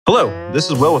Hello, this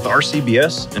is Will with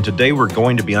RCBS, and today we're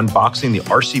going to be unboxing the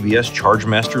RCBS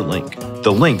ChargeMaster Link.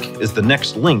 The Link is the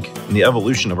next link in the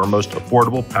evolution of our most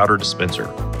affordable powder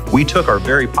dispenser. We took our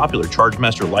very popular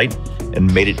ChargeMaster Lite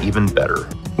and made it even better.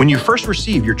 When you first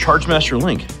receive your ChargeMaster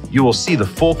Link, you will see the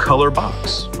full color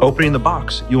box. Opening the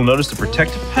box, you will notice the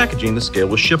protective packaging the scale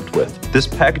was shipped with. This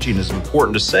packaging is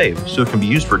important to save, so it can be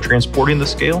used for transporting the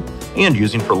scale and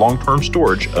using for long-term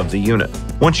storage of the unit.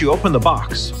 Once you open the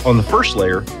box, on the first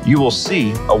layer, you will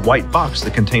see a white box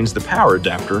that contains the power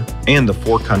adapter and the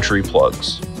 4 country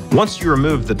plugs. Once you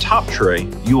remove the top tray,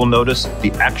 you will notice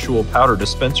the actual powder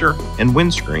dispenser and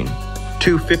windscreen,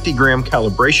 2 50-gram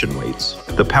calibration weights,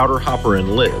 the powder hopper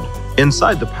and lid.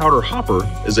 Inside the powder hopper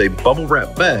is a bubble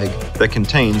wrap bag that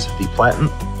contains the platen,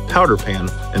 powder pan,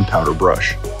 and powder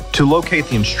brush. To locate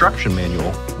the instruction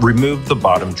manual, remove the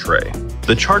bottom tray.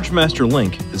 The ChargeMaster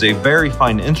Link is a very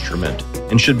fine instrument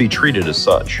and should be treated as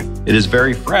such. It is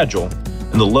very fragile,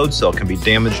 and the load cell can be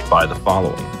damaged by the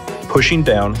following: pushing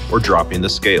down or dropping the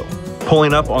scale,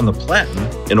 pulling up on the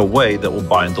platen in a way that will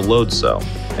bind the load cell,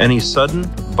 any sudden,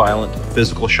 violent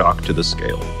physical shock to the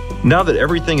scale. Now that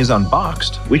everything is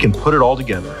unboxed, we can put it all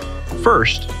together.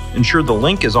 First, ensure the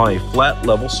link is on a flat,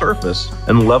 level surface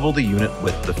and level the unit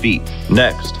with the feet.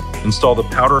 Next, install the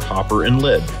powder hopper and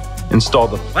lid. Install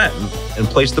the platen and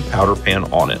place the powder pan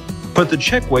on it. Put the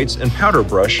check weights and powder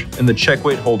brush in the check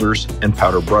weight holders and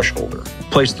powder brush holder.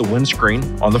 Place the windscreen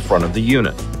on the front of the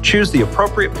unit. Choose the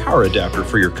appropriate power adapter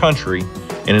for your country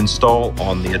and install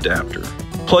on the adapter.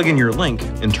 Plug in your link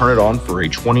and turn it on for a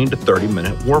 20 to 30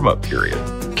 minute warm-up period.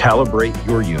 Calibrate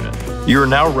your unit. You are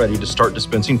now ready to start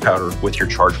dispensing powder with your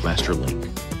ChargeMaster Link.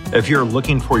 If you're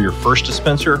looking for your first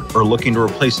dispenser or looking to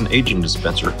replace an aging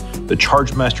dispenser, the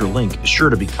ChargeMaster Link is sure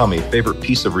to become a favorite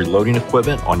piece of reloading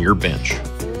equipment on your bench.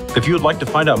 If you would like to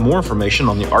find out more information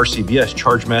on the RCBS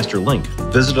ChargeMaster Link,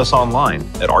 visit us online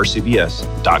at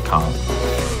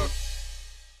rcbs.com.